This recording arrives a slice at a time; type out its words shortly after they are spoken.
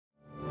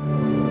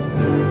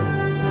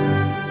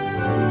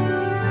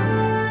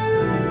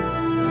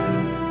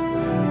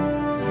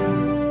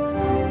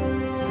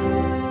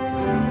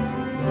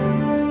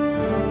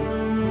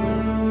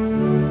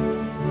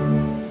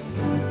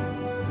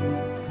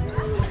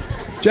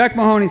Jack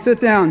Mahoney, sit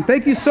down.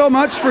 Thank you so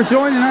much for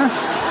joining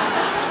us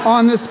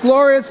on this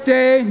glorious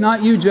day.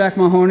 Not you, Jack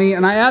Mahoney.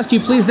 And I ask you,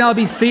 please now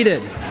be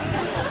seated.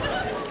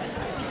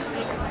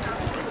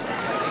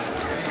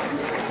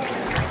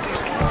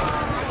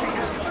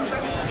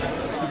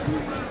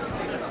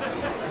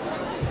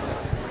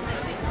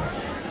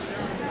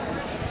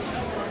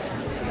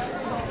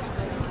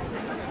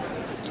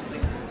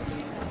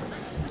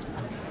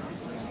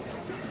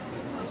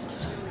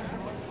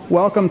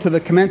 Welcome to the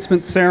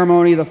commencement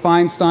ceremony of the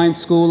Feinstein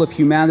School of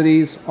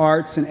Humanities,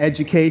 Arts, and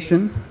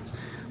Education.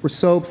 We're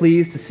so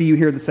pleased to see you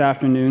here this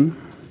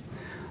afternoon.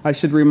 I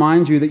should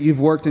remind you that you've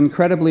worked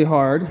incredibly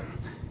hard.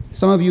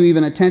 Some of you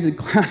even attended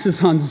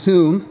classes on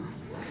Zoom.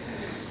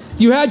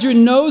 You had your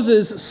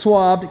noses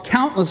swabbed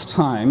countless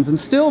times and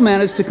still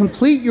managed to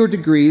complete your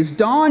degrees,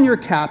 don your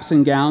caps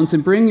and gowns,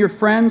 and bring your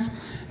friends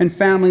and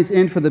families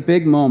in for the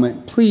big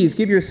moment. Please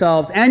give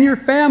yourselves and your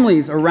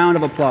families a round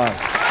of applause.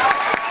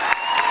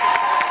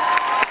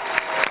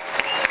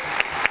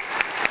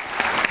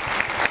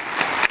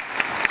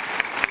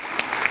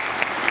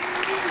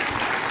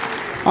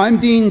 I'm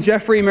Dean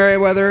Jeffrey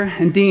Merriweather,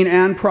 and Dean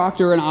Ann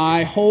Proctor and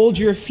I hold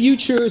your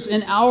futures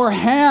in our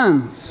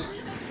hands.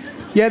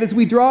 Yet as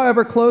we draw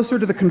ever closer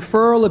to the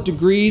conferral of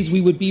degrees, we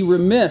would be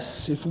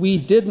remiss if we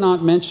did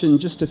not mention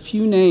just a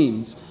few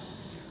names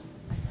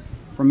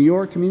from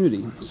your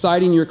community,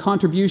 citing your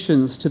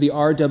contributions to the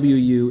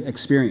RWU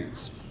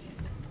experience.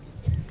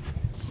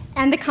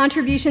 And the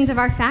contributions of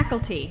our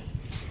faculty.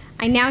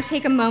 I now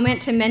take a moment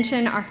to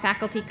mention our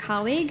faculty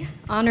colleague,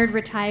 honored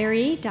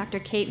retiree, Dr.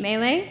 Kate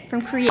Melee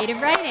from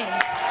Creative Writing.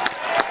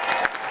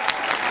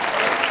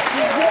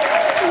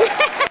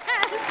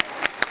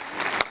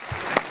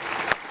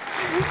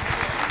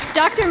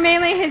 Dr.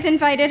 Melee has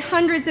invited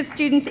hundreds of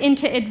students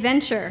into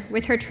adventure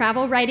with her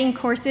travel writing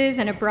courses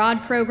and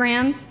abroad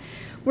programs.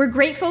 We're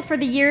grateful for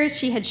the years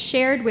she had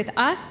shared with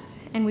us,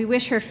 and we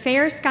wish her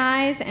fair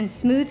skies and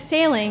smooth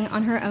sailing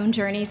on her own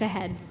journeys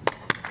ahead.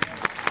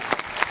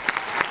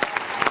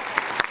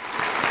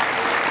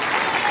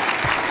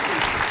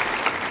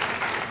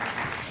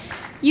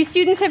 You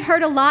students have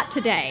heard a lot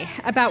today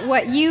about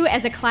what you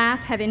as a class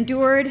have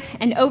endured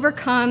and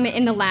overcome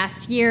in the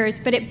last years,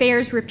 but it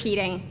bears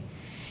repeating.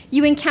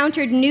 You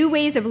encountered new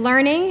ways of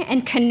learning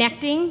and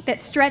connecting that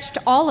stretched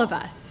all of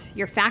us,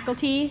 your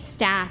faculty,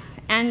 staff,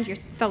 and your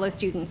fellow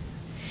students.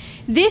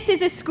 This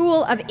is a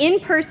school of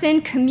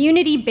in-person,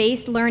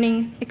 community-based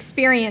learning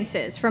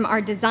experiences, from our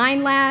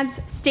design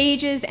labs,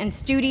 stages, and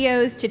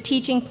studios to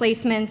teaching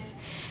placements,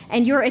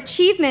 and your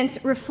achievements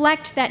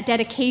reflect that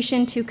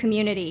dedication to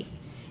community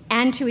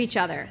and to each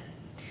other.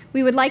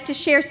 We would like to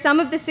share some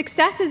of the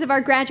successes of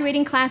our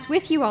graduating class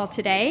with you all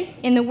today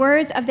in the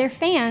words of their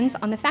fans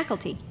on the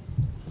faculty.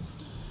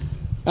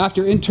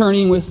 After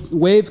interning with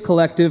Wave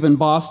Collective in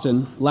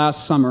Boston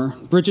last summer,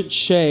 Bridget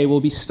Shea will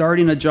be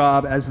starting a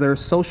job as their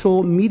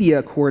social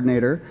media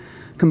coordinator,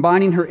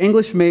 combining her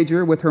English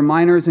major with her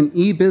minors in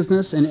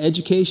e-business and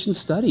education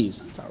studies.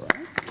 That's all right.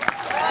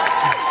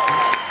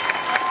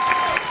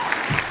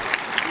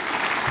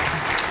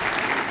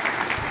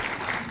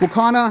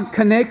 Wakana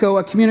Kaneko,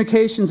 a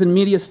communications and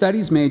media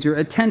studies major,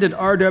 attended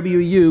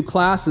RWU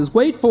classes,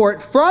 wait for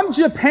it, from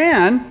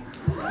Japan.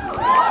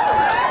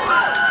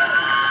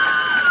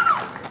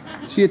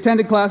 She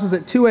attended classes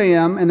at 2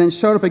 a.m. and then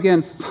showed up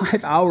again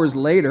 5 hours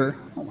later.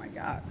 Oh my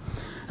God.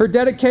 Her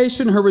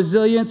dedication, her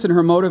resilience, and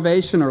her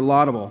motivation are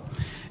laudable.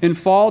 In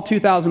fall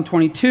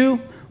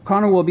 2022,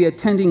 Wakana will be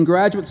attending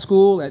graduate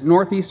school at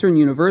Northeastern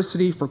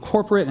University for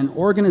corporate and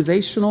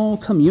organizational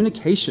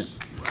communication.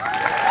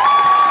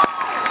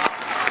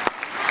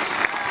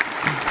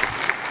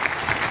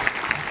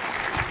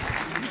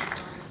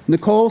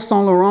 Nicole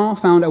Saint Laurent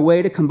found a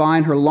way to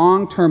combine her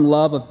long-term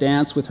love of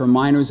dance with her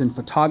minors in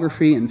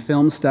photography and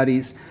film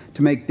studies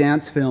to make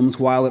dance films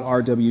while at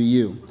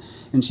RWU.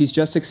 And she's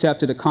just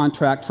accepted a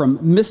contract from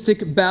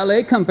Mystic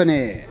Ballet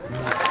Company.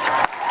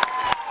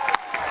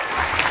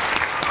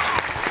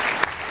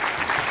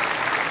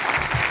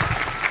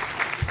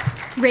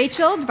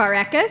 Rachel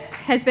Dvarekas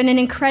has been an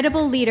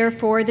incredible leader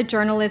for the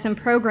journalism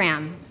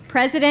program,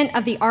 president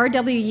of the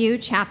RWU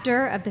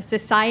chapter of the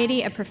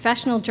Society of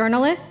Professional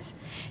Journalists,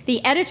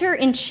 the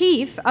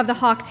editor-in-chief of the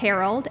Hawks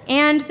Herald,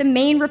 and the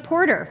main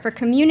reporter for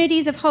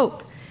Communities of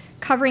Hope,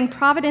 covering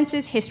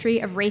Providence's history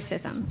of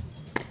racism.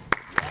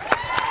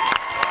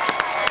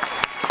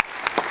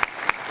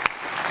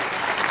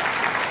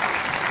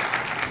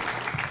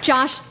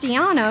 Josh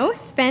Stiano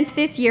spent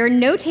this year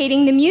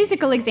notating the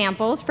musical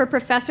examples for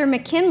Professor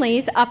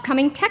McKinley's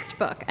upcoming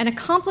textbook, an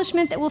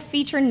accomplishment that will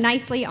feature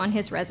nicely on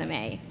his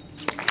resume.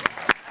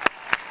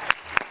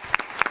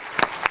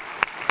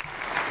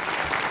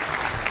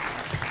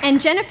 And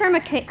Jennifer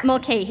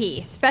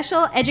Mulcahy,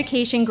 special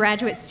education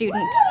graduate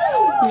student.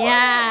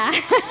 Yeah,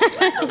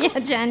 yeah,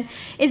 Jen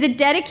is a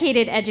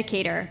dedicated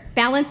educator.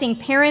 Balancing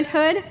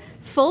parenthood,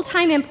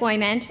 full-time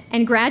employment,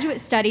 and graduate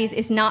studies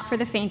is not for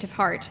the faint of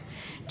heart.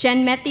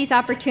 Jen met these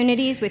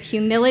opportunities with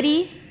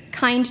humility,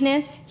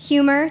 kindness,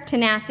 humor,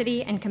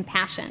 tenacity, and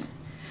compassion.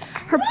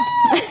 I'm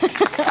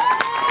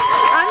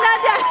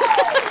not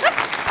done.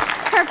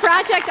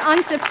 project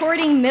on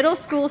supporting middle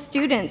school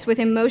students with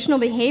emotional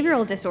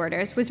behavioral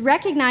disorders was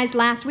recognized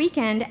last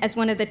weekend as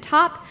one of the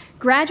top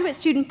graduate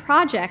student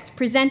projects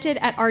presented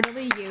at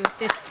RWU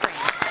this spring.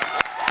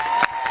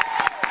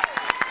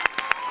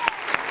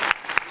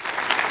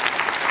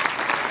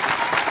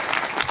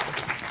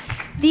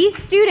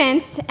 These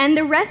students and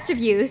the rest of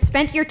you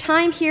spent your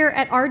time here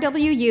at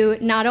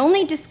RWU not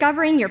only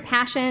discovering your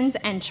passions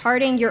and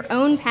charting your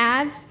own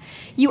paths,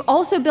 you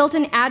also built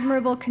an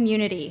admirable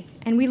community,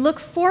 and we look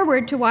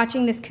forward to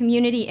watching this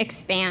community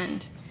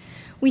expand.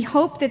 We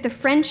hope that the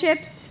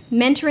friendships,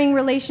 mentoring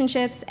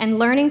relationships, and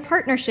learning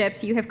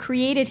partnerships you have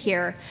created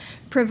here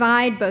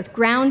provide both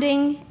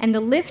grounding and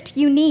the lift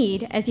you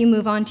need as you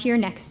move on to your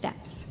next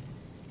steps.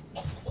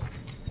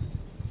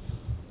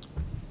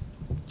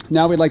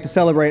 Now we'd like to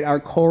celebrate our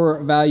Core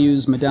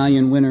Values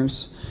Medallion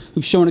winners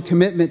who've shown a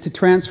commitment to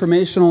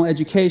transformational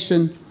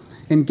education,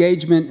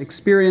 engagement,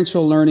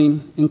 experiential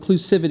learning,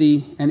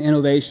 inclusivity, and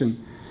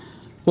innovation.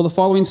 Will the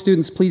following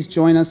students please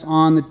join us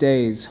on the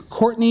days?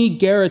 Courtney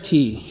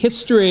Garrity,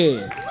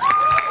 History.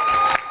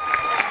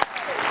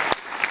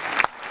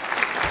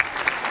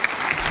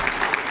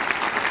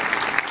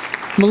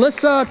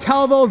 Melissa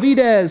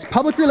Calvo-Vides,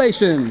 Public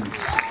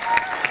Relations.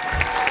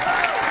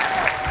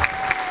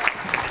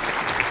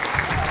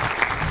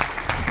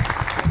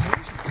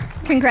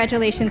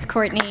 Congratulations,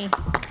 Courtney.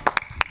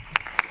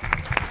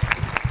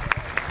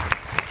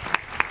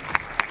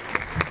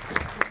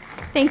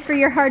 Thanks for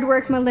your hard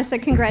work, Melissa.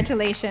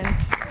 Congratulations.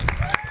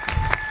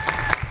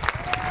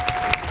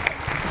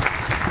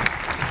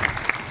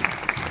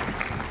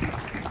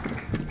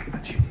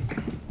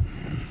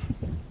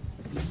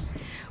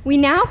 We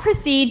now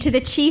proceed to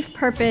the chief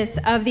purpose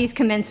of these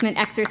commencement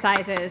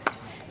exercises,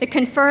 the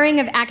conferring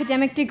of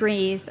academic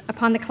degrees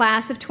upon the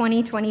class of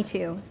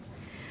 2022.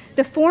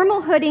 The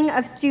formal hooding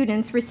of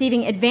students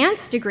receiving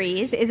advanced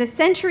degrees is a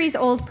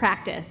centuries-old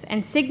practice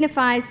and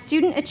signifies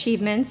student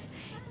achievements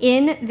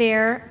in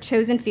their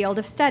chosen field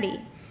of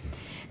study.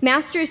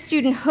 Master's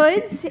student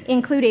hoods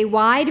include a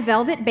wide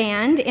velvet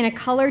band in a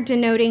color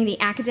denoting the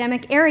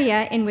academic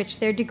area in which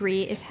their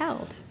degree is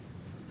held.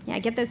 Yeah,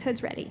 get those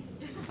hoods ready.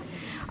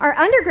 Our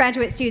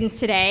undergraduate students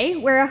today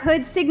wear a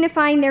hood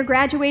signifying their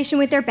graduation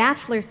with their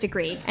bachelor's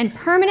degree and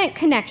permanent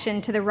connection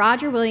to the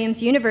Roger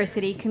Williams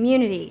University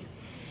community.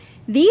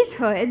 These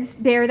hoods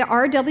bear the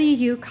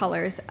RWU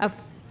colors of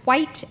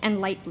white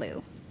and light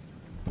blue.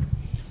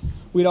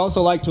 We'd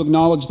also like to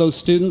acknowledge those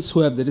students who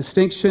have the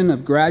distinction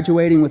of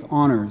graduating with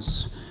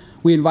honors.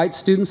 We invite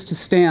students to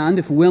stand,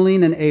 if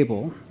willing and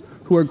able,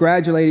 who are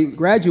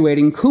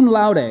graduating cum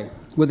laude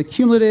with a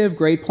cumulative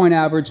grade point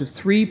average of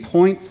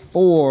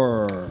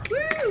 3.4. Woo!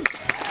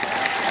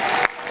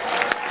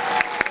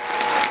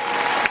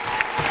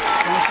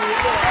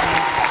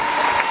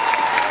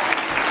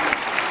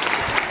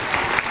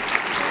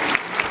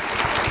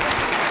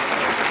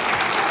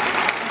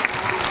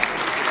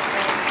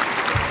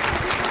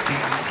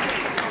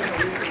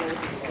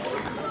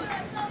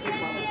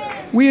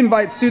 We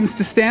invite students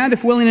to stand,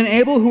 if willing and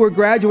able, who are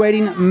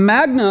graduating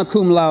magna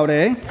cum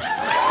laude.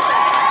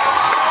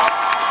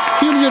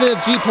 Cumulative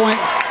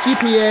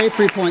GPA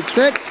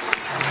 3.6.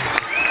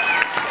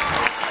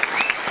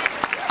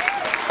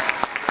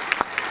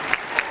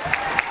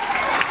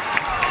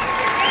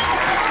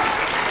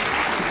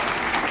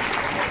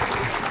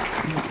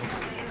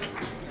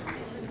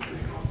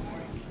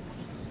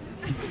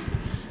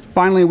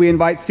 Finally, we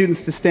invite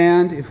students to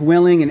stand, if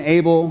willing and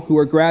able, who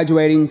are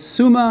graduating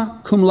summa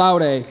cum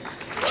laude.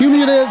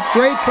 Cumulative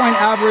grade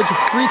point average of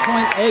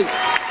 3.8.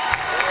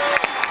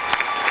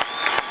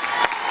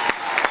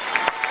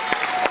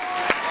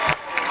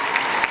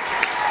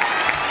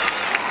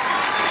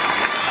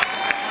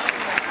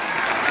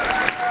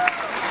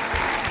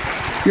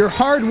 Your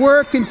hard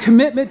work and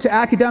commitment to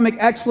academic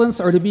excellence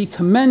are to be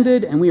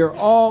commended, and we are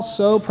all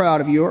so proud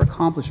of your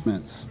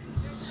accomplishments.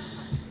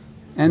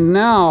 And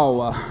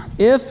now,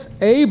 if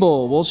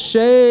able, will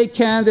Shea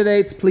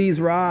candidates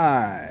please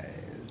rise?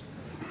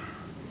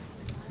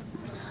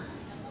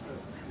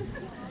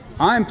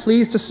 I'm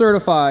pleased to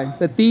certify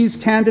that these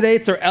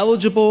candidates are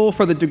eligible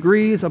for the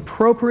degrees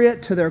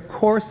appropriate to their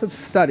course of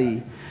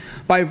study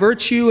by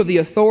virtue of the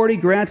authority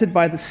granted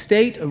by the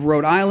state of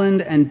Rhode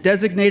Island and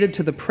designated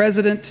to the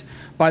President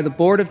by the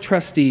Board of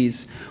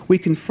Trustees. We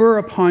confer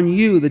upon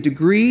you the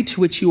degree to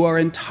which you are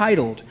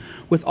entitled,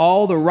 with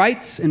all the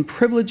rights and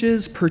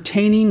privileges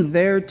pertaining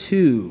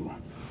thereto.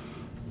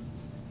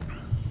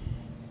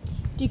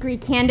 Degree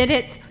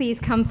candidates, please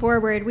come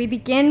forward. We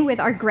begin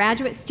with our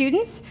graduate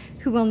students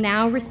who will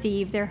now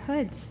receive their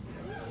hoods.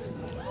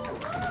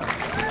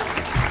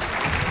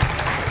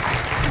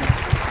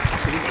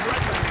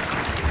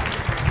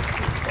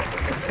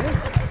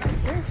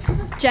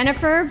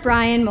 Jennifer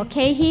Brian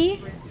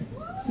Mulcahy,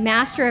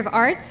 Master of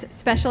Arts,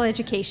 Special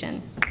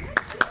Education.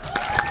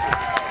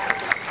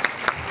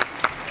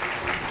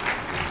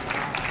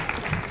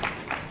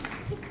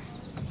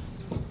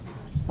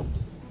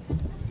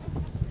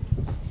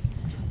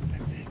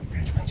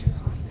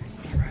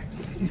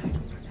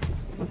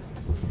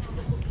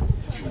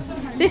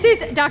 This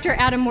is Dr.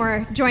 Adam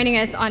Moore joining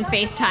us on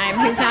FaceTime,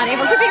 who's not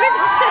able to be with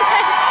us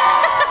today.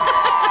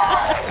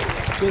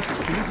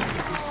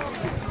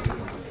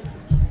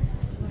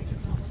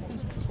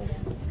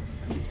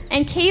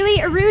 And Kaylee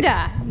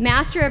Aruda,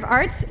 Master of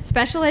Arts,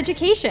 Special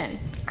Education.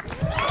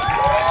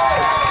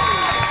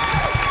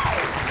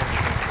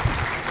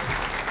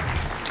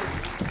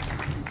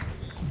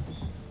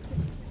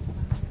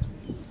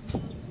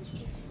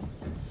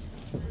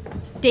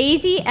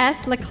 Daisy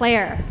S.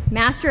 LeClaire,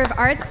 Master of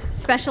Arts,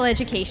 Special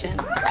Education.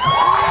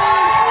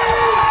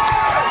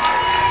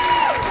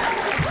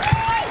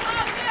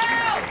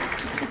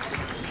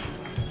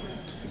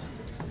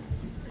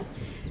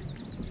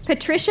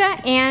 Patricia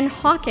Ann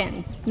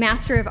Hawkins,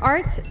 Master of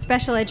Arts,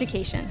 Special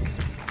Education.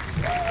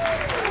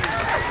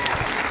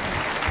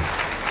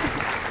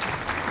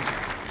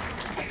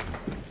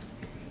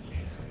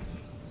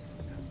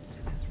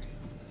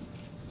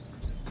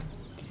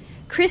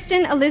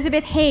 Kristen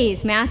Elizabeth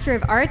Hayes, Master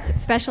of Arts,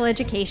 Special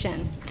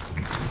Education.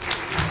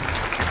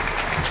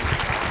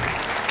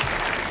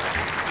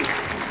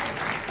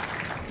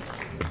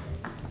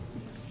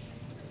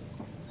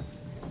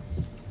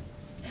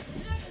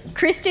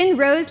 Kristen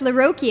Rose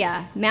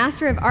LaRocchia,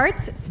 Master of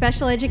Arts,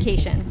 Special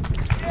Education.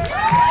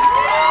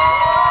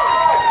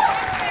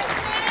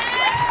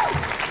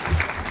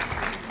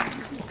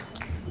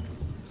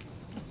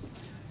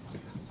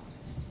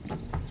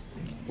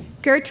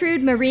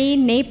 Gertrude Marie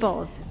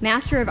Naples,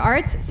 Master of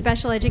Arts,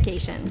 Special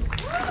Education.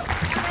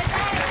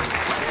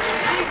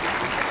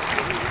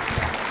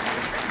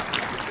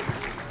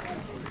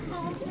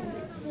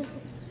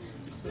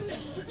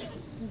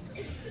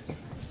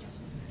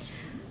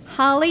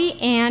 Holly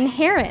Ann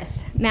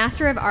Harris,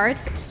 Master of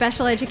Arts,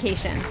 Special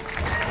Education.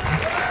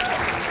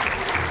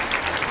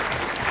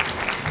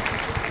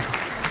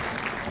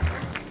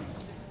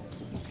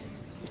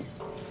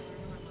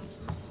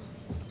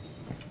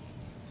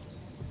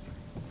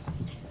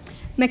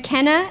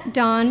 McKenna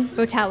Dawn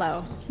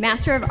Botello,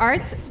 Master of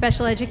Arts,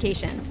 Special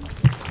Education.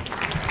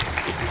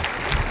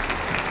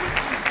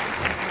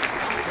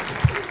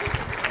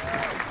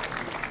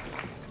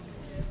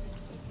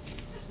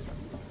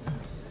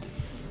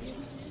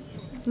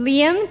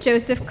 Liam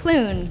Joseph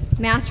Clune,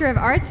 Master of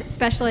Arts,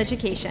 Special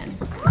Education.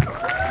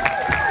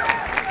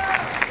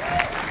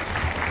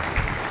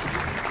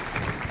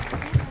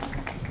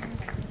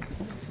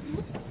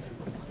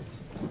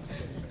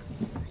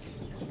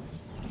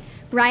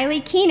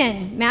 Riley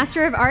Keenan,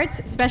 Master of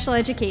Arts, Special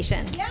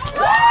Education.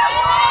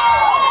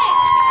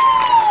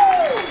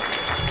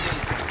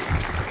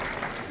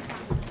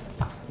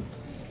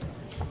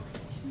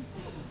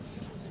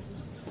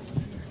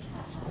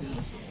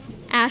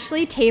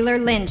 Ashley Taylor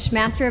Lynch,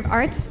 Master of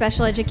Arts,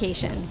 Special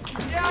Education.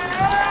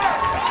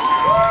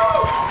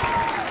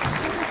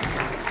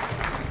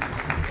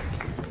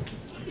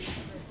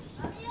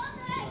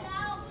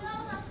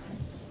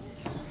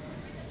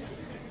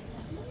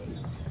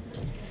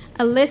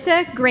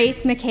 Alyssa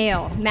Grace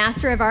McHale,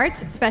 Master of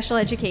Arts, Special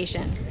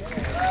Education.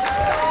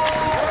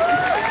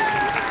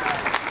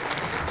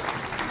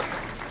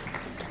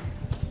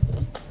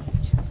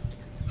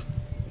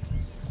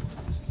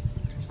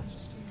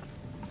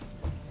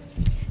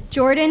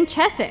 Jordan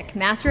Chesick,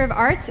 Master of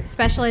Arts,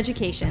 Special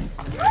Education.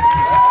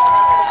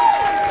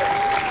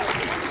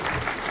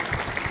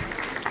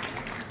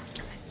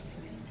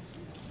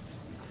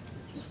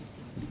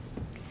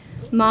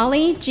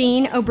 Molly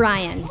Jean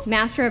O'Brien,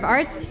 Master of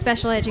Arts,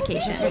 Special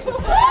Education.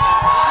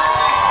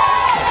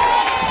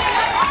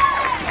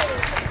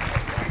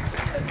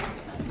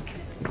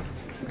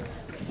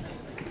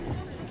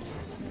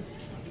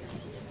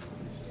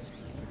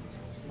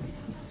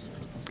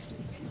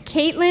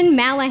 Caitlin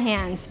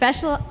Malahan,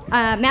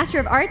 Master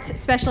of Arts,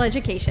 Special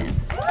Education.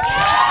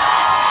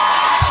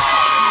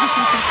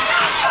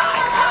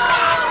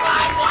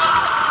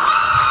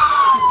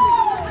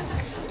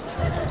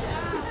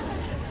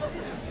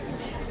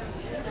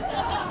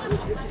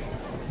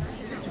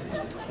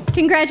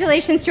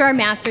 Congratulations to our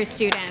master's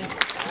students.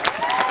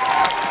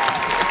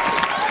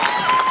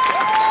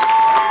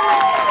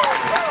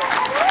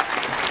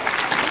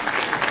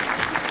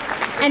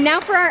 And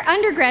now for our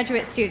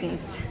undergraduate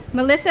students.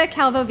 Melissa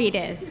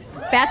Calvovides,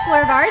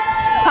 Bachelor of Arts,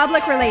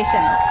 Public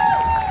Relations.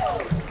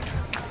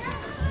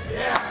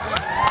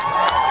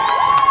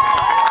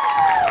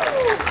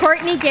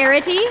 Courtney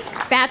Garrity,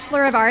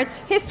 Bachelor of Arts,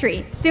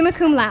 History, summa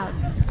cum laude.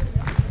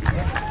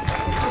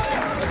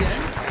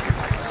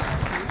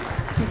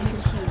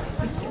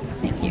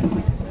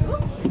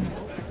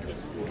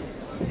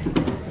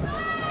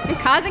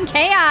 Causing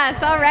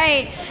chaos, all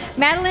right.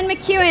 Madeline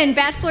McEwen,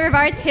 Bachelor of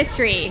Arts,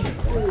 History.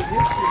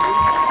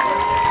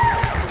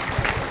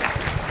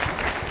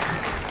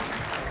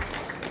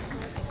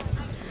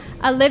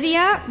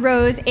 Olivia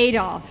Rose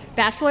Adolph,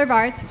 Bachelor of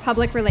Arts,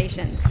 Public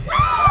Relations.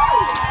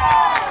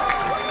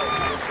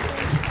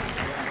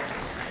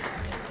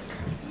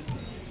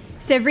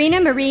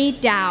 Severina Marie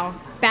Dow,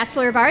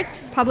 Bachelor of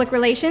Arts, Public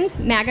Relations,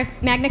 magna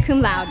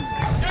cum laude.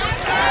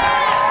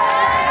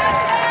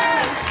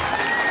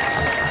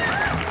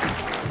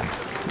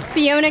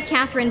 Fiona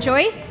Catherine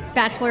Joyce,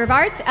 Bachelor of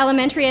Arts,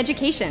 Elementary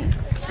Education.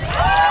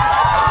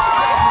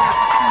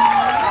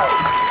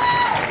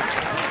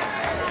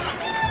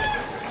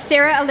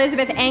 Sarah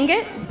Elizabeth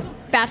Angut,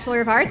 Bachelor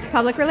of Arts,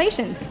 Public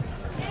Relations.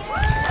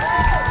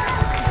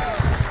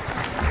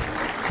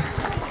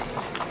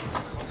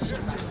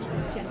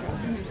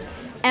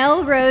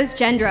 L. Rose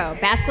Gendro,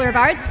 Bachelor of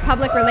Arts,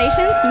 Public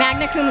Relations,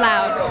 magna cum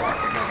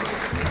laude.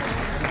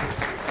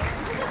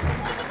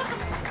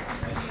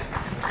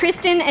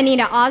 Kristen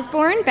Anita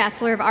Osborne,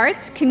 Bachelor of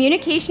Arts,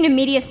 Communication and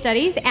Media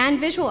Studies and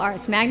Visual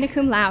Arts, magna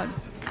cum laude.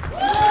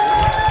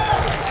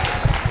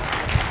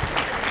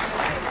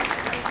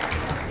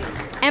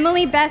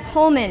 Emily Bess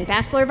Holman,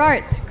 Bachelor of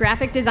Arts,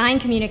 Graphic Design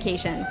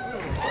Communications.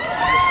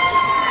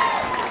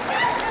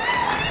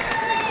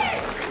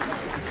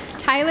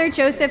 Tyler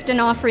Joseph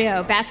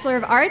D'Onofrio, Bachelor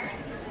of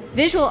Arts,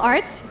 Visual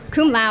Arts,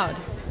 cum laude.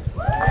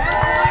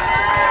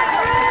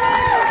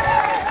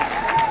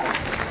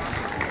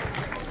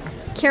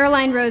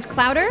 Caroline Rose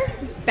Clowder,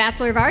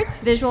 Bachelor of Arts,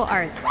 Visual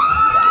Arts.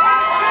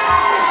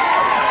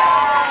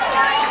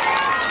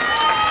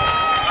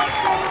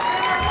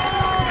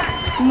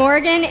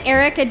 Morgan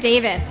Erica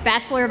Davis,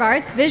 Bachelor of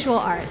Arts, Visual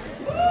Arts.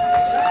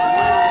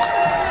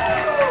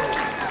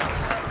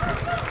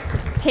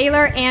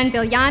 Taylor Ann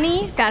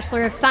Bilyani,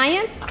 Bachelor of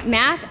Science,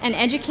 Math and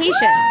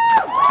Education,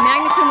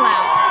 magna cum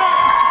laude.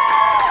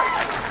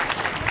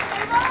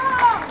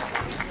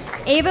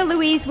 Ava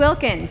Louise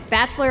Wilkins,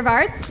 Bachelor of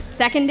Arts,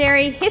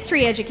 Secondary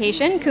History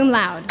Education, cum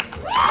laude.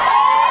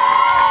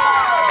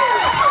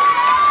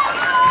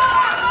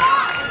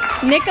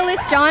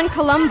 Nicholas John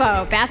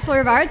Colombo,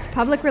 Bachelor of Arts,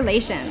 Public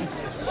Relations.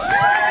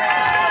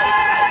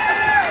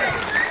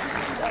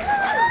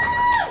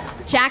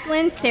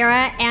 Jacqueline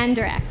Sarah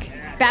Andrek,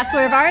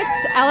 Bachelor of Arts,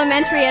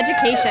 Elementary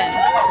Education.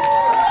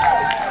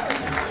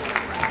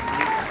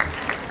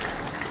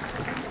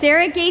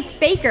 Sarah Gates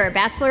Baker,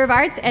 Bachelor of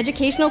Arts,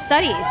 Educational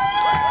Studies.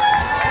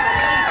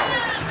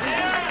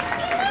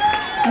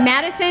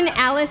 Madison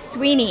Alice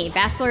Sweeney,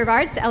 Bachelor of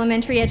Arts,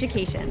 Elementary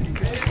Education.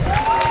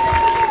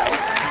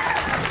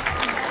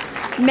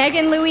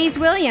 Megan Louise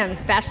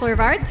Williams, Bachelor of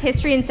Arts,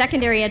 History and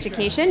Secondary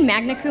Education,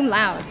 magna cum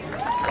laude.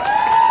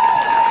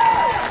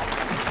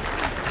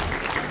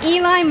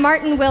 Eli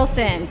Martin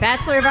Wilson,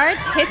 Bachelor of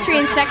Arts, History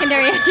and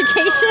Secondary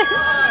Education,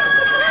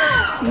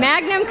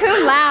 magna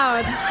cum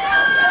laude.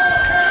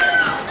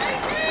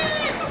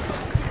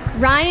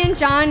 Ryan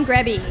John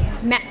Greby,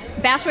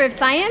 Bachelor of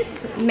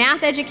Science,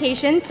 Math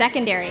Education,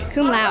 Secondary,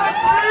 cum laude.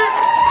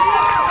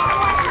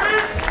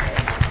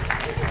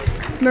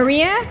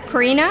 Maria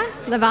Corina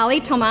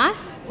Lavalli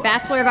Tomas,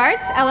 Bachelor of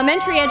Arts,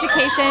 Elementary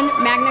Education,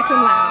 magna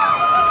cum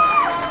laude.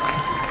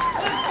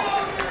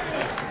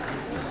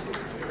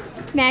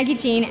 Maggie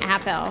Jean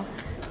Appel,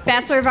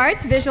 Bachelor of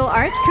Arts, Visual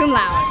Arts, cum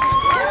laude.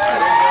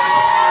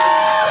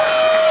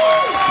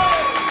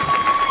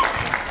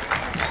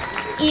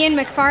 Ian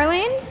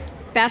McFarlane,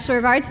 Bachelor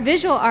of Arts,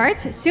 Visual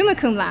Arts, summa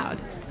cum laude.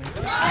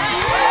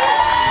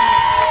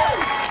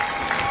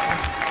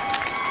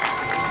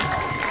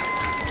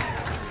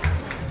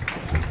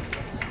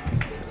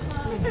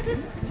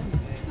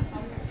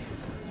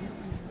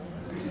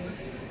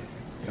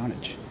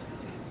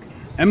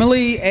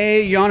 Emily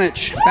A.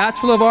 Yonich,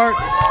 Bachelor of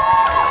Arts,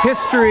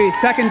 History,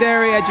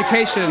 Secondary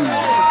Education.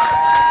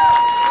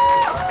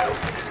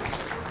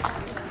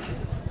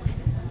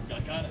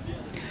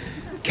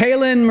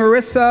 Kaylin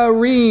Marissa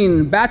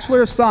Reen,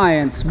 Bachelor of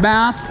Science,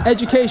 Math,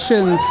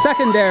 Education,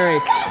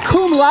 Secondary,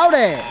 cum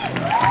laude.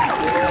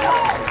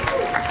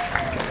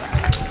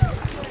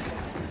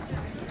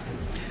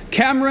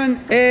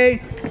 Cameron A.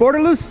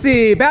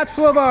 Bortolucci,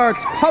 Bachelor of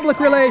Arts, Public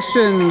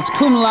Relations,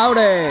 cum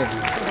laude.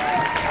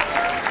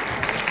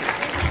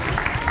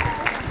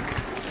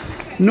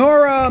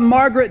 Nora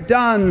Margaret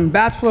Dunn,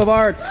 Bachelor of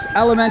Arts,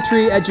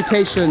 Elementary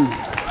Education.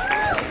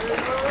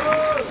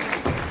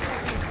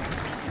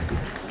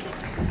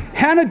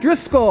 Hannah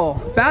Driscoll,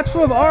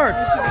 Bachelor of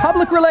Arts,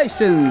 Public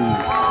Relations.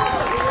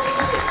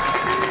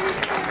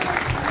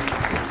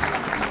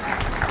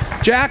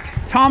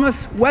 Jack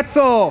Thomas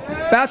Wetzel,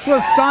 Bachelor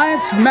of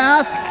Science,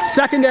 Math,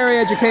 Secondary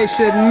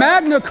Education,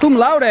 magna cum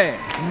laude.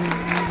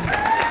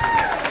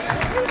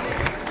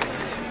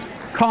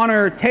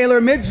 Connor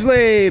Taylor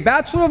Midgley,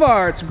 Bachelor of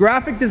Arts,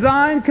 Graphic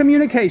Design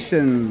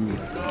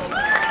Communications.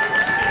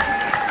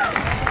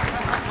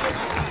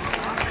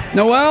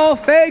 Noelle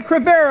Faye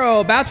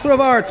Crivero, Bachelor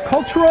of Arts,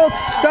 Cultural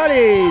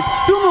Studies,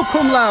 summa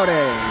cum laude.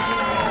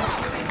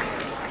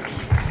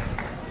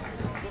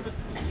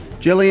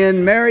 Jillian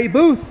Mary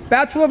Booth,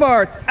 Bachelor of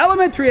Arts,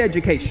 Elementary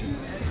Education.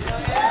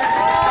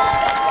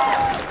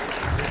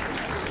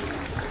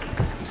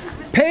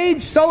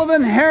 Paige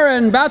Sullivan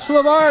Heron,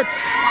 Bachelor of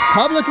Arts,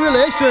 Public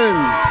Relations.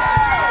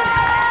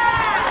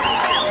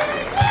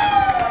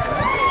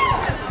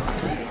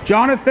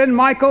 Jonathan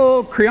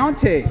Michael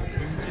Creonte.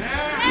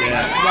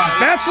 Yes.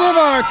 Bachelor of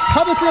Arts,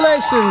 Public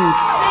Relations,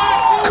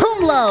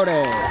 cum laude.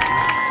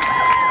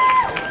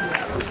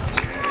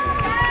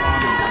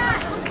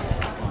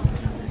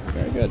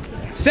 Very good.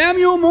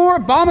 Samuel Moore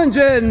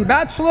Bomingen,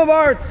 Bachelor of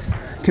Arts,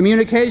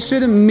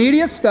 Communication and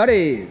Media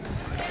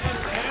Studies.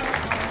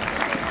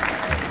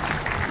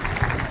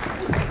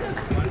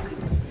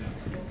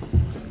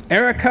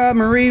 Erica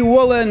Marie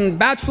Woolen,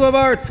 Bachelor of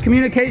Arts,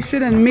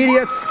 Communication and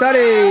Media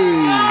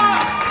Studies.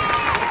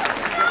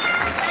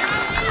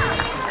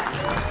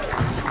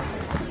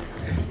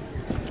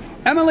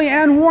 Emily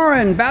Ann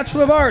Warren,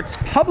 Bachelor of Arts,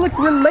 Public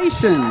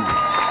Relations.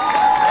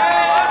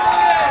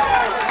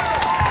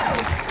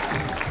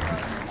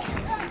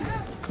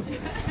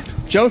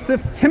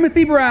 Joseph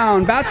Timothy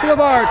Brown, Bachelor of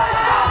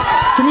Arts,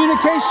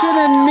 Communication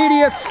and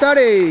Media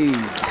Studies.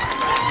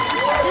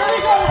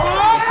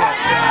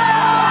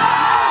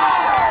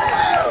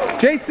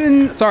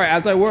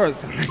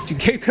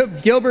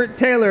 Jacob Gilbert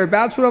Taylor,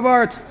 Bachelor of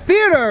Arts,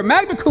 Theater,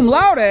 magna cum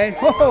laude.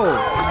 Whoa.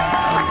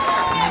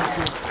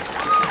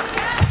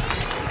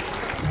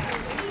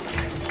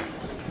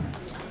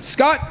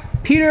 Scott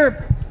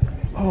Peter,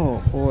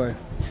 oh boy.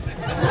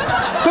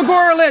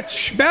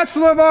 Pogorlich,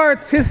 Bachelor of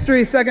Arts,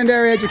 History,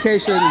 Secondary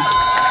Education.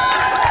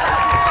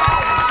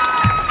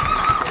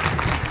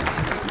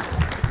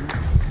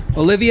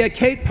 Olivia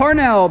Kate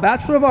Parnell,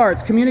 Bachelor of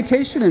Arts,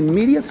 Communication and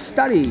Media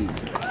Studies.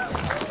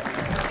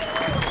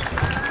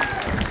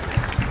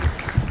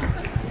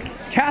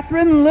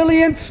 Catherine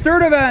Lillian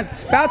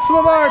Sturdivant, Bachelor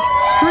of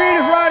Arts,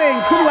 Creative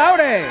Writing, cum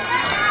laude.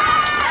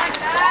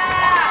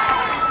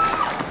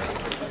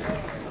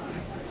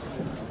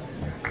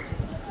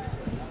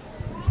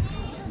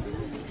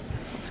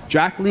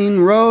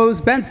 Jacqueline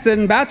Rose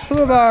Benson,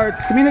 Bachelor of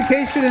Arts,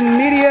 Communication and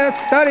Media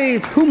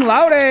Studies, cum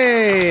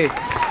laude.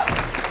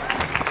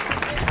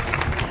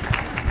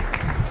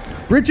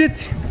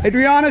 Bridget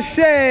Adriana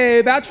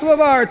Shea, Bachelor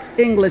of Arts,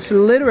 English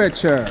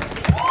Literature.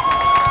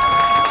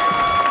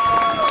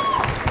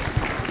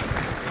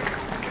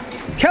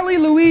 Kelly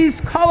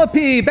Louise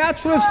Colopy,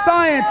 Bachelor of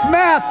Science,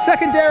 Math,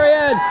 Secondary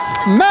Ed,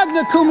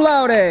 magna cum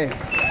laude.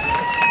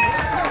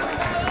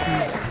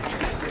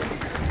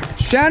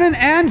 Shannon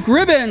Ann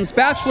Gribbins,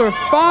 Bachelor of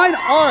Fine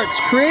Arts,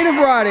 Creative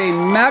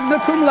Writing, magna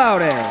cum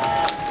laude.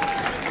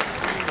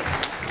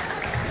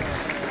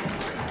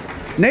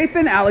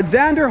 Nathan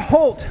Alexander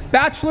Holt,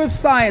 Bachelor of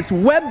Science,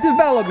 Web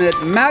Development,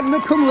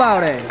 magna cum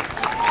laude.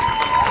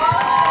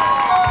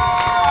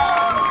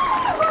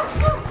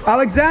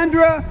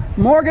 Alexandra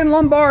Morgan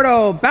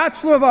Lombardo,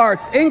 Bachelor of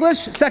Arts, English,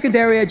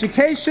 Secondary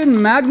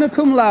Education, magna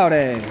cum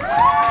laude.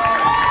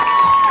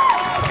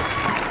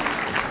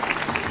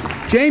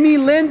 Jamie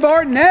Lynn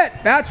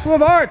Barnett, Bachelor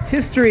of Arts,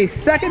 History,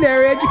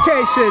 Secondary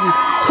Education,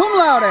 cum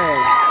laude.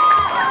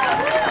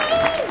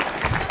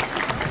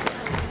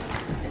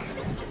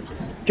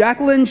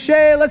 Jacqueline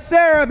Shea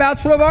Lacera,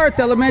 Bachelor of Arts,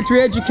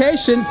 Elementary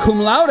Education,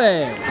 cum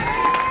laude.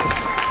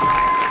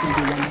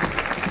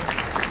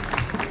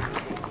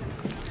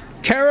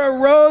 Kara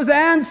Rose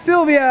Ann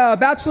Sylvia,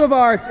 Bachelor of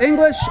Arts,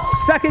 English,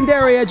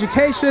 Secondary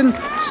Education,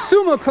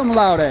 summa cum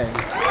laude.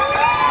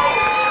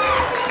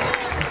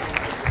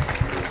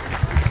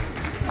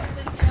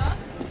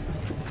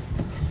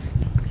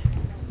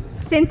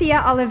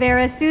 Cynthia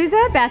Oliveira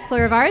Souza,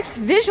 Bachelor of Arts,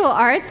 Visual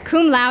Arts,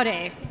 cum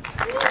laude.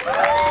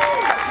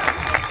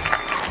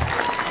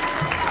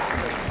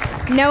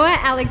 Noah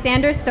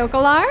Alexander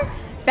Sokolar,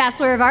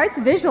 Bachelor of Arts,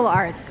 Visual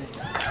Arts.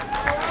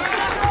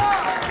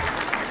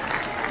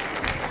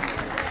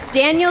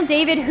 Daniel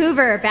David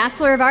Hoover,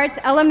 Bachelor of Arts,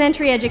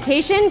 Elementary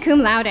Education,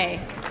 cum laude.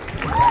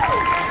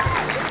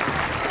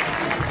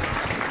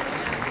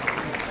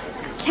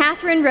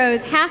 Catherine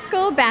Rose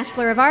Haskell,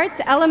 Bachelor of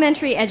Arts,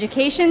 Elementary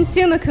Education,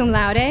 summa cum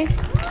laude.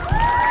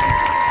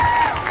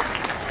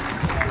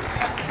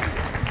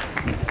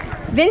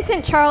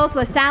 Vincent Charles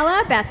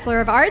LaSala, Bachelor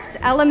of Arts,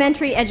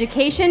 Elementary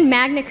Education,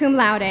 magna cum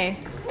laude.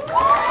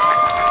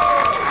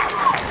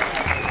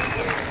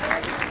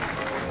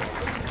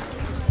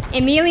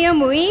 Emilio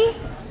Mui,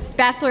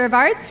 Bachelor of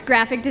Arts,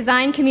 Graphic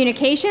Design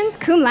Communications,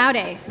 cum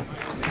laude.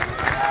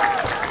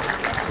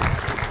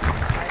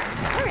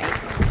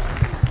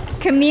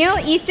 Camille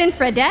Easton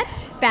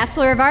Fredette,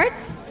 Bachelor of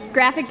Arts,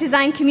 Graphic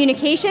Design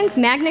Communications,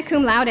 magna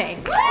cum laude.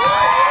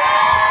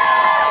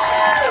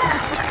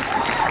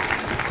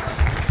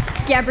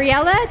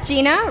 Gabriella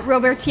Gina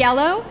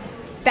Robertiello,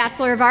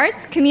 Bachelor of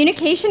Arts,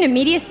 Communication and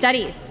Media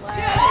Studies.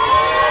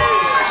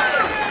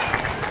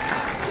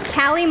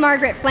 Callie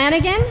Margaret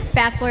Flanagan,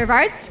 Bachelor of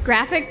Arts,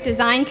 Graphic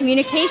Design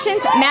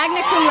Communications,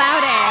 magna cum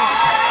laude.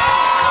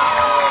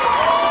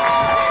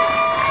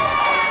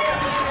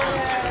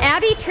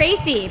 Abby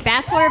Tracy,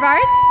 Bachelor of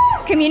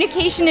Arts,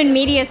 Communication and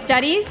Media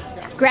Studies,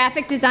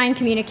 Graphic Design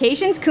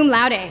Communications, cum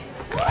laude.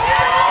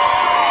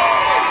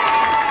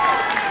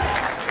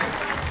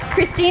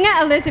 Christina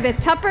Elizabeth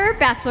Tupper,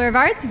 Bachelor of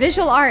Arts,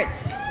 Visual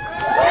Arts.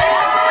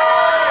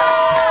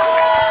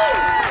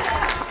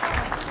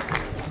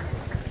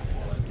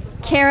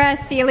 Kara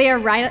Celia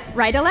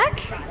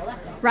Rydelek,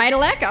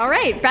 all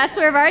right,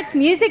 Bachelor of Arts,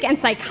 Music and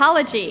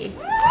Psychology.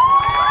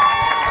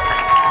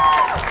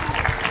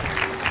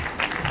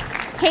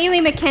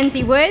 Haley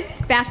Mackenzie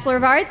Woods, Bachelor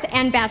of Arts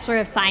and Bachelor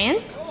of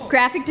Science,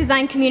 Graphic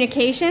Design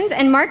Communications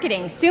and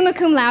Marketing, summa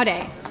cum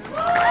laude.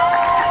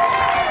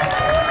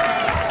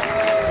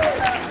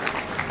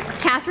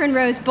 Catherine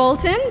Rose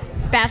Bolton,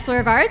 Bachelor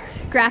of Arts,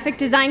 Graphic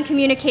Design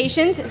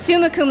Communications,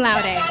 summa cum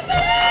laude.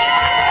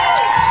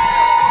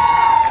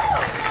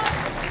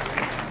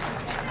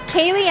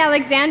 Kaylee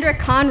Alexandra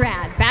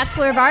Conrad,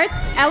 Bachelor of Arts,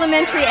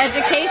 Elementary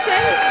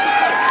Education,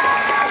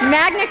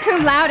 magna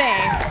cum laude.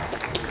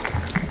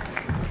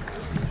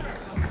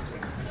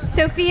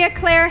 Sophia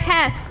Claire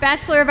Hess,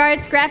 Bachelor of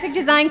Arts, Graphic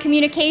Design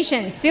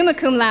Communications, summa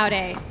cum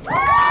laude.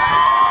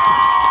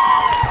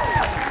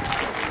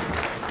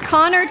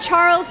 Connor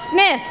Charles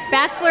Smith,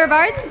 Bachelor of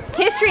Arts,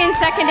 History and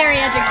Secondary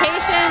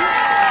Education,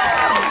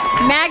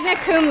 magna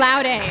cum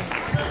laude.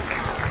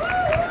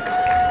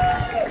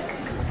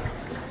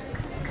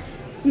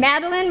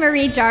 Madeline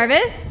Marie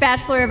Jarvis,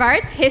 Bachelor of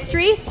Arts,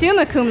 History,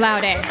 summa cum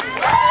laude.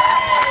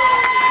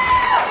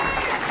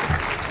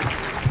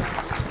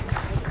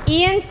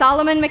 Ian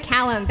Solomon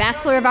McCallum,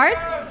 Bachelor of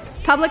Arts,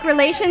 Public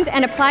Relations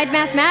and Applied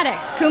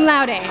Mathematics, cum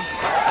laude.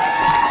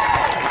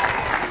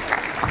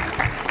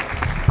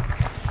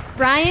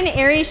 Brian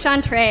Aries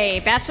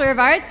Chantre, Bachelor of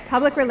Arts,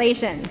 Public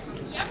Relations.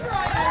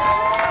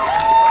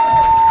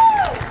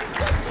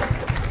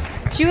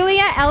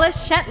 Julia Ellis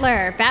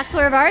Shetler,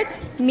 Bachelor of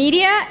Arts,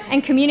 Media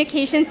and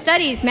Communication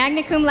Studies,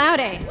 magna cum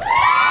laude.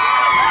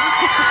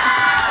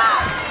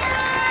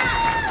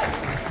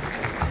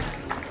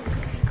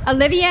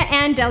 Olivia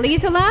Ann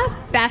Delizola,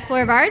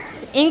 Bachelor of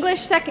Arts,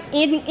 English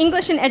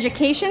and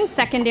Education,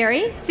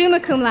 Secondary, summa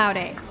cum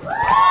laude.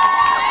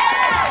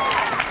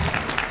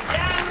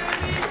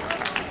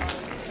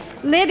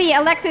 Libby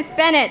Alexis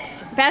Bennett,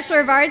 Bachelor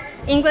of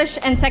Arts, English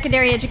and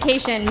Secondary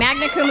Education,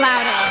 magna cum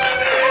laude.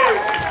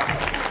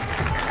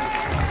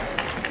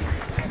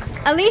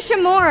 Alicia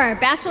Moore,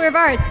 Bachelor of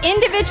Arts,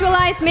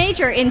 individualized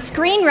major in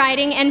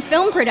screenwriting and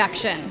film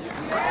production.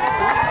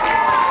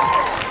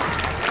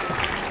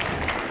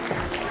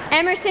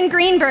 Emerson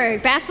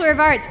Greenberg, Bachelor of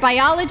Arts,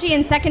 Biology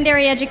and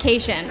Secondary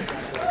Education.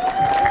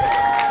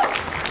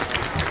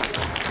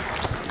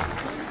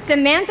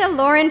 Samantha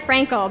Lauren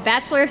Frankel,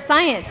 Bachelor of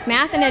Science,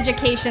 Math and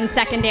Education,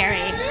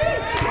 Secondary.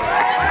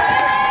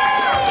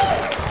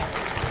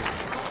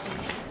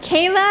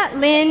 Kayla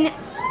Lynn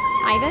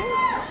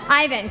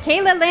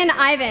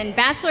Ivan,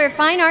 Bachelor of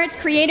Fine Arts,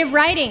 Creative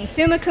Writing,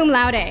 summa cum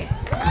laude.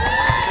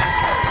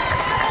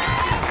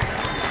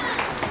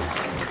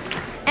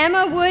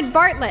 Emma Wood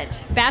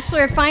Bartlett,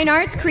 Bachelor of Fine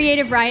Arts,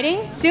 Creative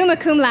Writing, summa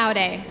cum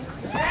laude.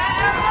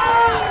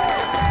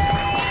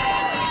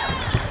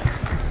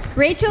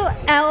 Rachel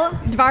L.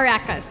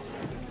 Dvarakas,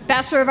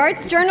 Bachelor of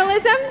Arts,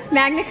 Journalism,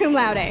 magna cum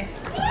laude.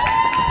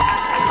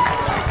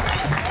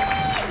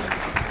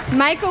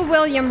 Michael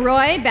William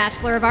Roy,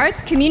 Bachelor of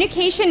Arts,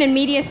 Communication and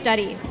Media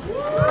Studies.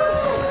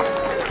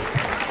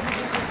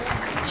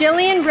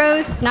 Jillian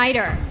Rose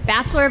Snyder,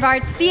 Bachelor of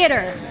Arts,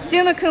 Theater,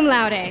 summa cum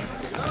laude.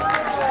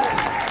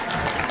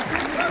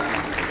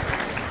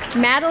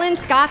 Madeline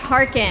Scott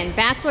Harkin,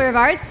 Bachelor of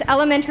Arts,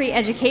 Elementary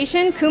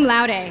Education, cum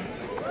laude.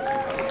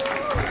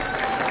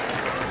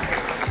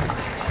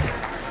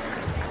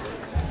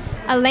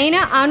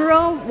 Elena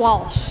Anro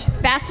Walsh,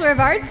 Bachelor of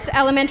Arts,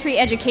 Elementary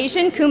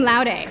Education, cum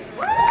laude.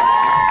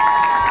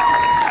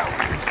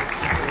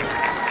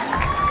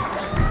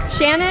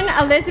 Shannon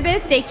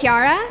Elizabeth De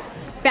Chiara,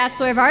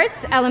 Bachelor of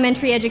Arts,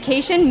 Elementary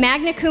Education,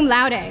 magna cum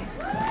laude.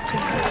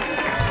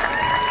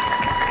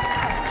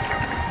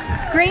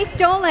 Grace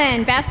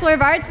Dolan, Bachelor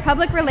of Arts,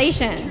 Public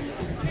Relations.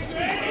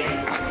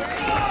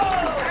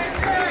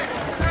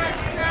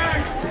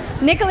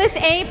 Nicholas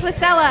A.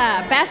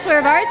 Placella, Bachelor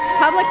of Arts,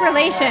 Public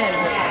Relations.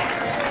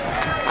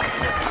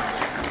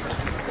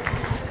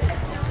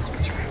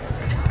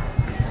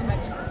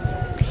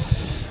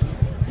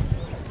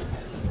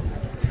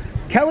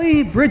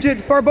 Kelly Bridget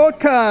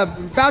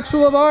Farbotka,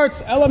 Bachelor of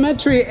Arts,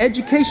 Elementary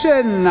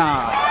Education.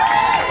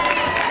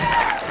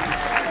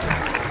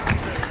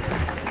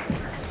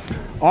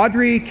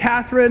 Audrey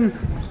Catherine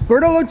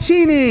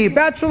Bertolocini,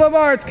 Bachelor of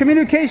Arts,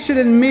 Communication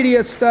and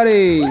Media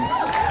Studies.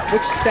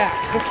 Which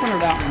stack? This one or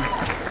that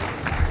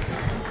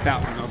one?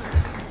 That one,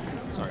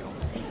 okay. Sorry.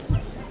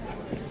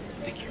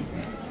 Thank you.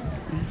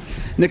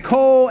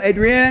 Nicole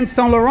Adrienne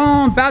Saint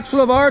Laurent,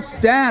 Bachelor of Arts,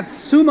 Dance,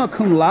 summa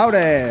cum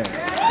laude.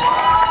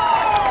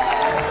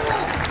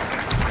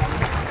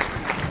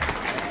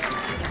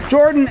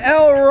 Jordan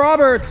L.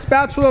 Roberts,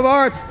 Bachelor of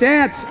Arts,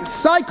 Dance,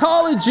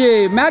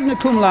 Psychology, magna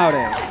cum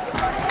laude.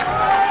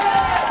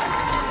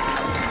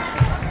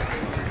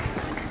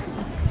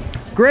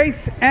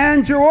 Grace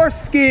Ann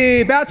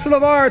Jaworski, Bachelor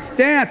of Arts,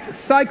 Dance,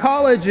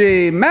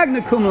 Psychology,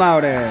 magna cum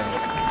laude.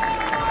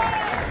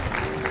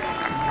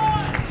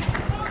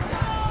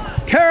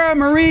 Kara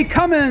Marie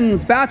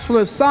Cummins,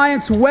 Bachelor of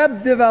Science,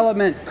 Web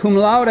Development, cum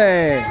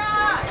laude.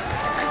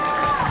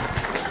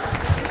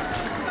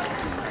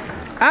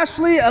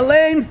 Ashley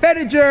Elaine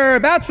Fettiger,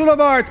 Bachelor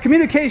of Arts,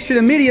 Communication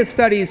and Media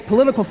Studies,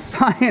 Political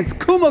Science,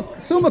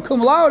 summa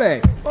cum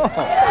laude. Oh.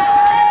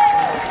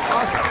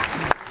 Awesome.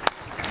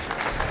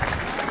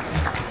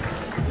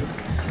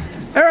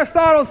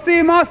 Aristotle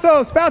C.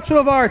 Massos, Bachelor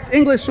of Arts,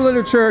 English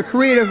Literature,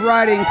 Creative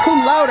Writing,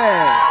 cum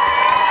laude.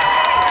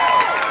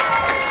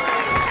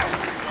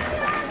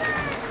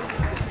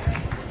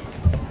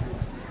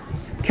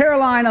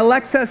 Caroline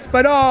Alexa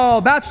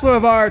Spadal, Bachelor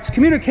of Arts,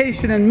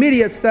 Communication and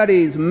Media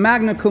Studies,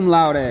 magna cum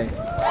laude.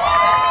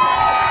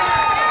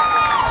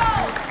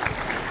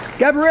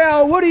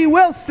 Gabrielle Woody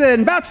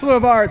Wilson, Bachelor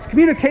of Arts,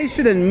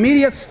 Communication and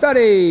Media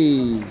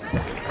Studies.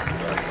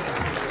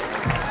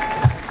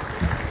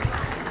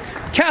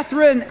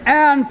 Catherine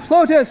Ann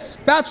Plotis,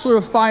 Bachelor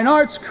of Fine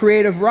Arts,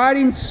 Creative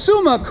Writing,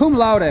 summa cum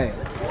laude.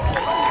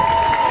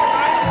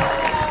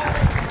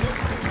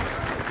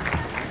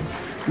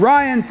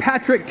 Ryan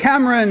Patrick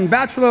Cameron,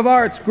 Bachelor of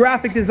Arts,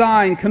 Graphic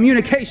Design,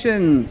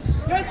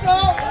 Communications. Yes, sir.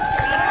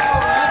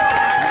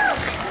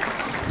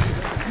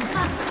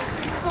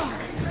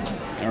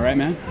 All right,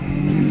 man.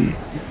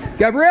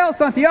 Gabriel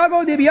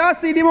Santiago de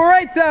Biasi de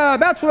Moreira,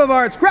 Bachelor of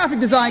Arts, Graphic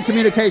Design,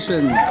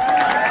 Communications.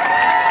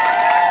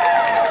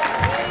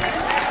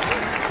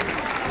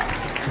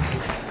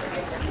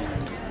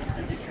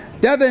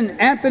 Devin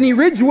Anthony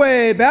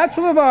Ridgway,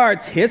 Bachelor of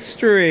Arts,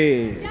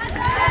 History.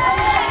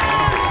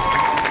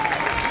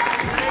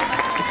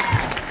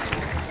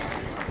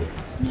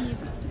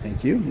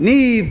 Thank you.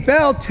 Neve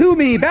Bell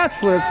Toomey,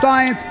 Bachelor of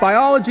Science,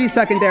 Biology,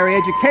 Secondary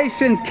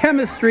Education,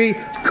 Chemistry,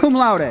 cum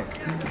laude.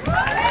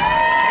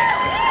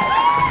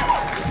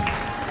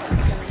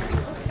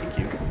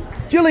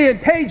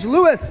 Jillian Page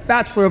Lewis,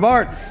 Bachelor of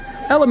Arts,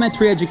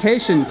 Elementary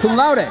Education, cum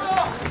laude.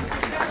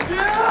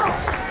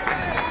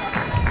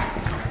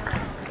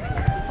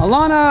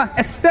 Alana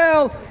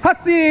Estelle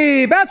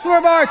Hussey, Bachelor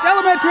of Arts,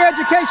 Elementary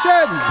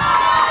Education.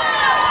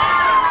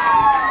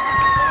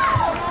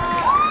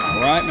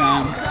 All right,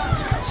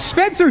 man.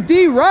 Spencer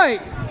D. Wright,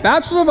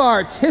 Bachelor of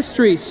Arts,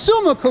 History,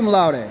 summa cum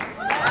laude.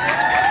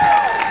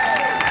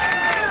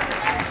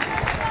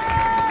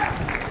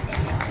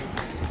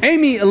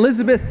 Amy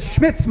Elizabeth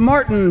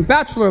Schmitz-Martin,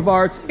 Bachelor of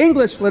Arts,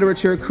 English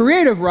Literature,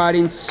 Creative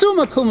Writing,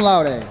 summa cum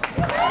laude.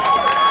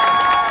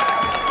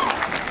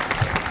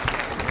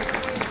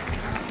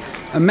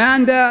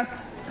 Amanda,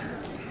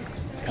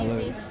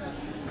 hello.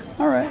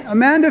 All right,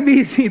 Amanda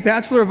Vesey,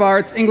 Bachelor of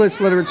Arts,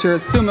 English Literature,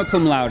 summa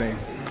cum laude.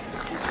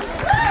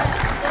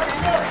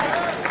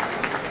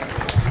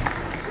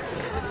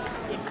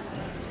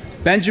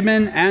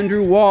 Benjamin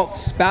Andrew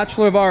Waltz,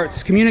 Bachelor of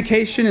Arts,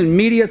 Communication and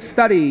Media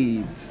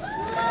Studies.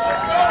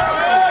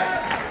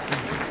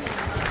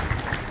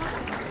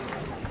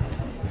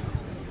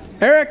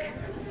 Eric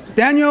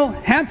Daniel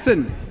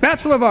Hansen,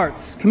 Bachelor of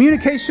Arts,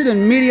 Communication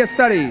and Media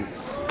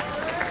Studies.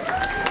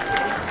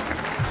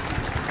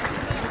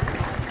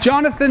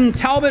 Jonathan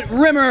Talbot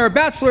Rimmer,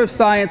 Bachelor of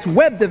Science,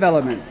 Web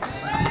Development.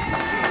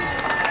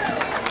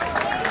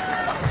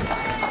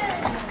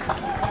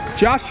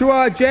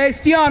 Joshua J.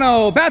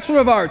 Stiano,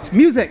 Bachelor of Arts,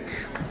 Music.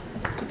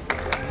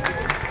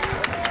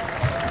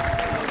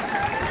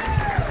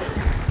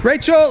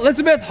 Rachel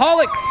Elizabeth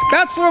Hollick,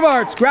 Bachelor of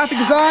Arts, Graphic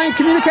Design,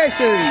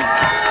 Communications.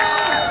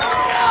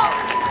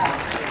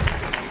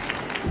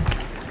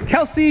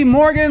 Kelsey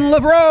Morgan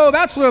Lavereau,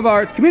 Bachelor of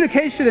Arts,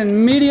 Communication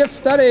and Media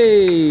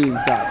Studies.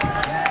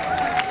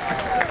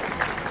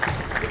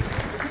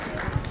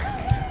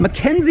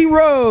 Mackenzie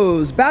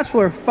Rose,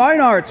 Bachelor of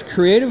Fine Arts,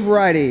 Creative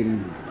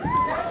Writing.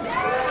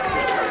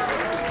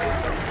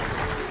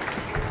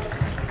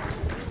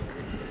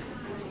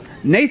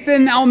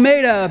 Nathan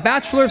Almeida,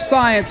 Bachelor of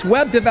Science,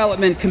 Web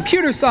Development,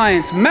 Computer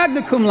Science,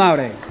 magna cum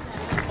laude.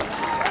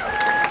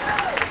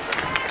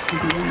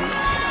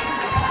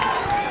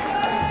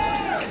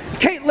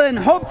 Caitlin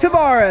Hope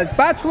Tavares,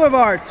 Bachelor of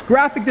Arts,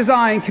 Graphic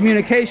Design,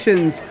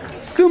 Communications,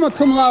 summa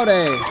cum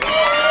laude.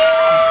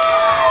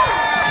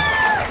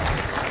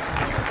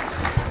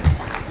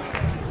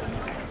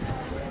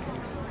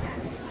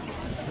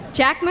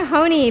 Jack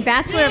Mahoney,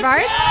 Bachelor of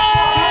Arts.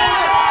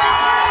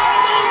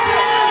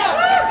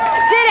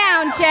 Sit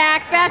down,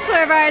 Jack.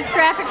 Bachelor of Arts,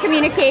 Graphic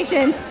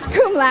Communications,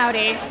 cum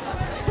laude.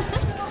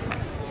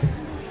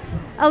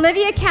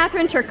 Olivia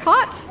Catherine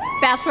Turcotte,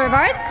 Bachelor of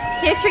Arts,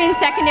 History and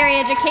Secondary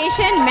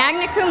Education,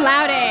 magna cum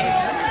laude.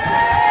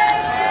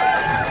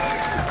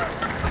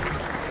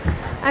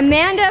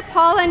 Amanda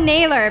Paula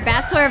Naylor,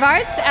 Bachelor of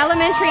Arts,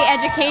 Elementary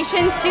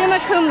Education, summa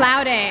cum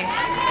laude.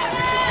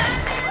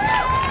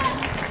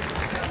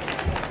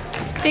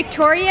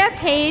 Victoria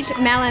Paige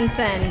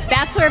Melanson,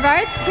 Bachelor of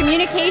Arts,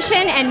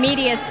 Communication and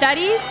Media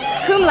Studies,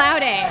 cum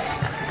laude.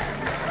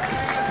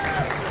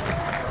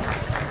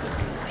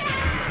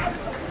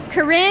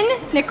 Corinne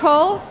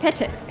Nicole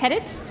Petit,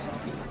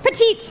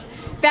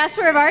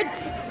 Bachelor of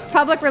Arts,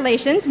 Public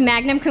Relations,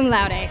 magna cum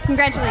laude.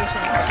 Congratulations.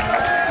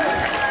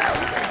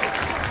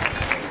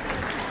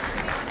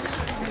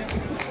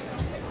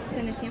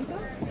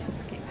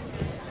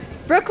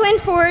 Brooklyn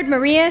Ford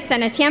Maria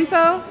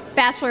Senatiempo,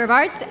 Bachelor of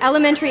Arts,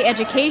 Elementary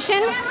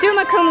Education,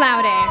 summa cum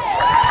laude.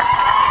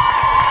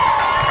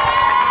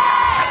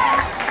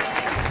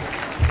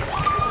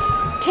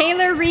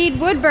 Taylor Reed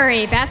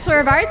Woodbury, Bachelor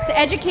of Arts,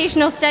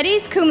 Educational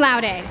Studies, cum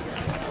laude.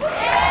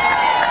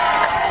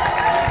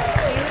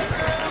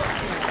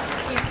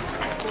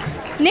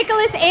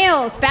 Nicholas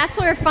Ailes,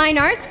 Bachelor of Fine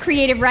Arts,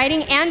 Creative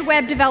Writing and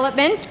Web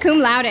Development, cum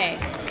laude.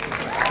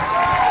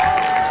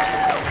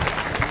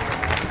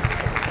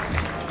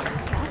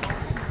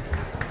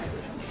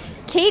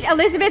 Kate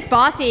Elizabeth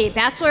Bossy,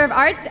 Bachelor of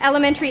Arts,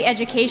 Elementary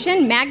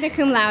Education, magna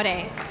cum laude.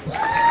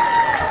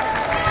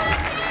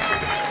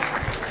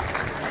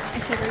 I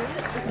should read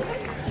it.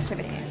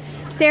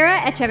 Sarah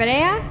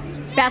Echeverria,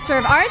 Bachelor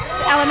of Arts,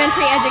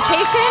 Elementary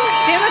Education,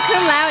 summa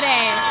cum laude.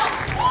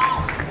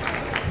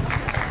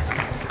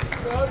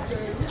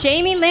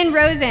 Jamie Lynn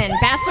Rosen,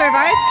 Bachelor of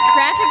Arts,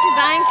 Graphic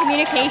Design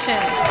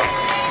Communications.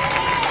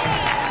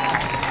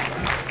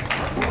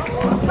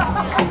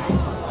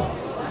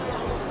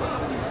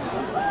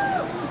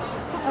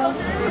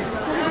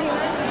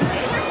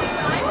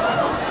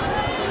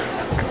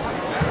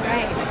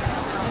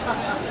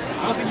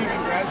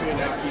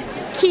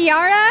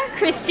 Kiara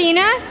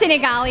Christina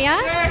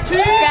Senegalia,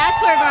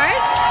 Bachelor of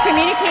Arts,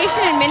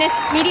 Communication and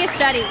Media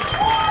Studies,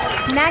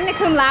 magna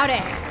cum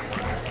laude.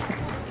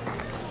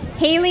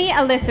 Haley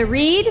Alyssa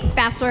Reed,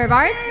 Bachelor of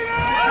Arts,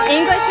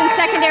 English and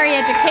Secondary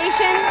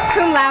Education,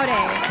 cum laude.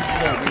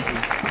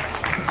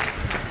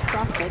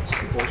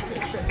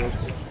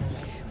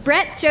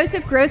 Brett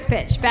Joseph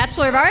Grospich,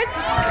 Bachelor of Arts,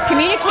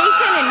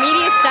 Communication and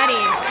Media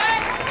Studies.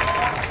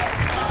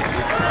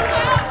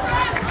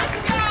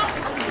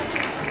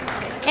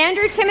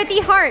 Andrew Timothy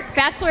Hart,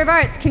 Bachelor of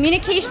Arts,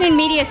 Communication and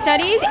Media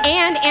Studies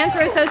and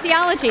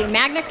Anthro-Sociology,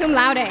 magna cum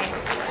laude.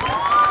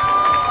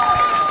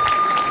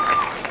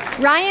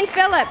 Ryan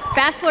Phillips,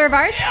 Bachelor of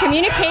Arts,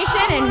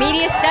 Communication and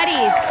Media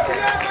Studies.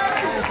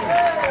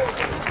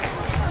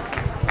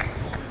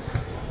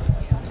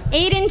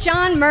 Aiden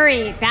John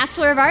Murray,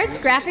 Bachelor of Arts,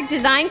 Graphic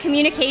Design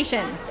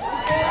Communications.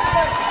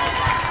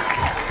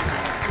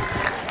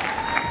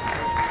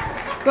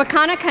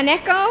 Wakana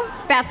Kaneko,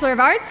 Bachelor of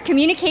Arts,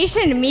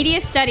 Communication and Media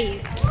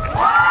Studies.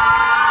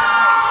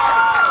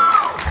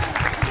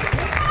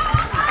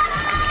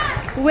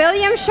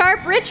 William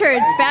Sharp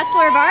Richards,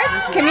 Bachelor of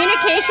Arts,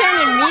 Communication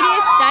and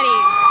Media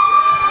Studies.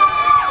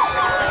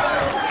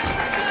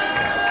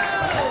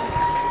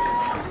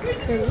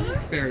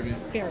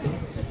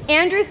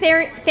 Andrew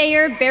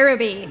Thayer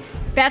Barabee,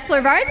 Bachelor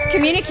of Arts,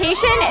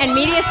 Communication and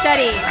Media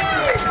Studies.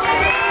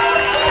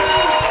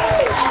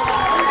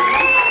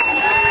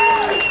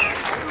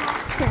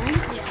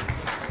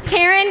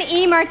 Taryn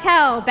E.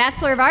 Martell,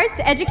 Bachelor of Arts,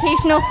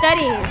 Educational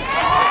Studies.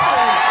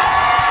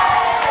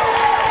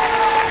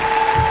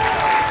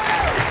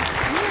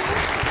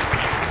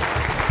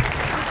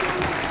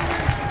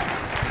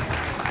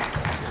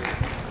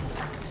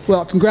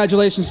 Well,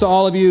 congratulations to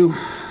all of you.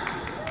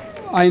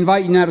 I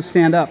invite you now to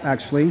stand up,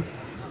 actually,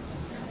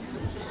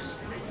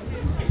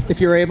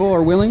 if you're able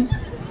or willing.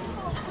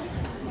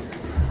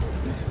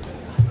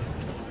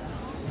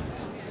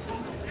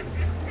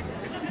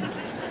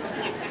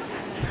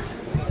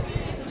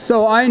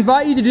 So I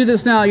invite you to do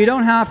this now. You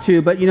don't have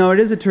to, but you know, it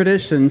is a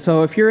tradition.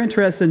 So if you're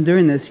interested in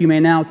doing this, you may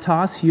now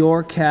toss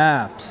your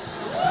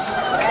caps.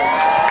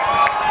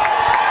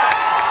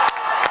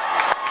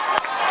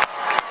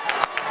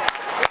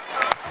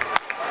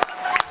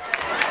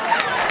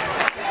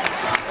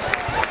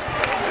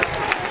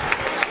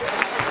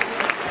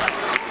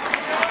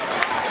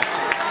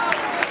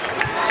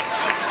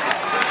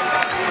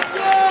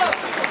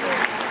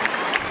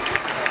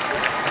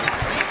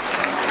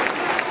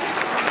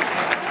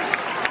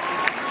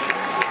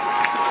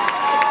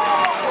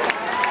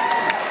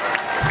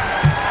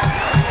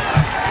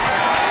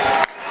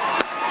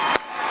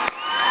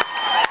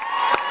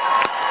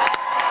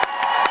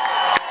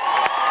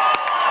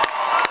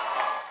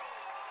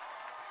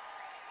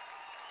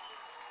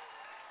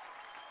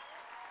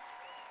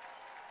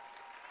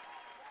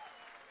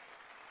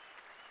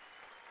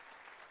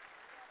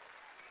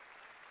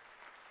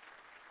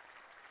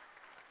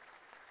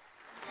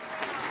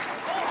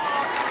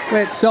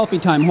 Wait, selfie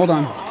time. Hold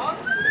on. All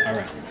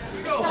right.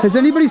 Has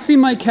anybody seen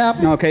my cap?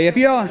 No, okay. If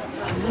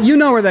you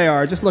know where they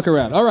are, just look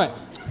around. All right.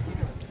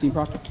 Dean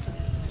Proctor.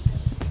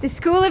 The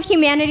School of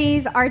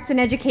Humanities, Arts and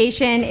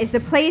Education is the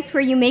place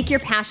where you make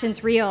your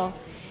passions real.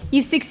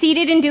 You've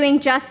succeeded in doing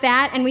just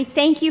that, and we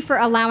thank you for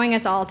allowing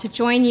us all to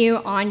join you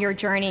on your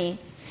journey.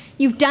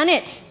 You've done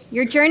it.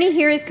 Your journey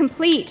here is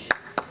complete.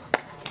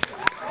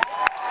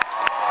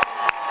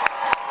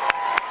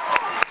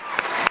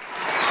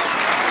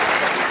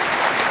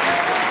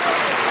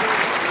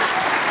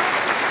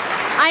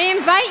 I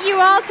invite you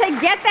all to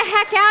get the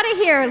heck out of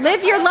here.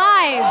 Live your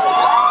lives.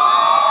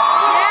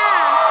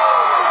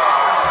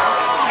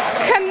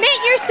 Yeah.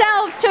 Commit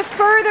yourselves to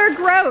further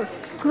growth,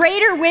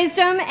 greater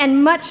wisdom,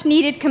 and much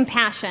needed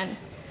compassion.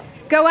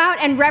 Go out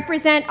and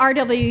represent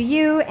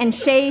RWU and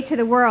SHE to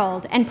the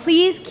world. And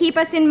please keep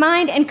us in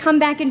mind and come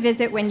back and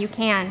visit when you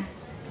can.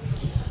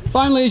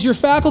 Finally, as your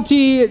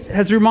faculty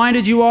has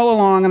reminded you all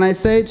along, and I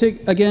say it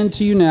again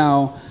to you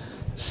now,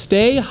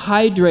 stay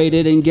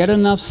hydrated and get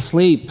enough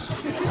sleep.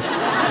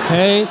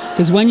 Okay?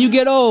 Because when you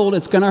get old,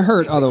 it's going to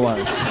hurt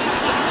otherwise.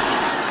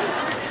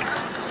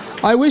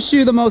 I wish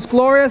you the most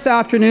glorious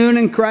afternoon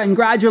and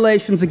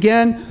congratulations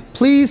again.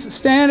 Please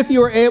stand if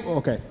you are able.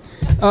 Okay.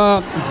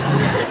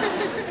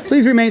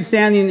 Please remain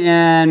standing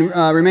and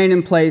remain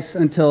in place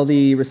until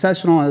the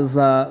recessional has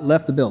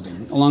left the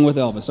building, along with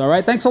Elvis. All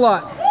right? Thanks a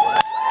lot.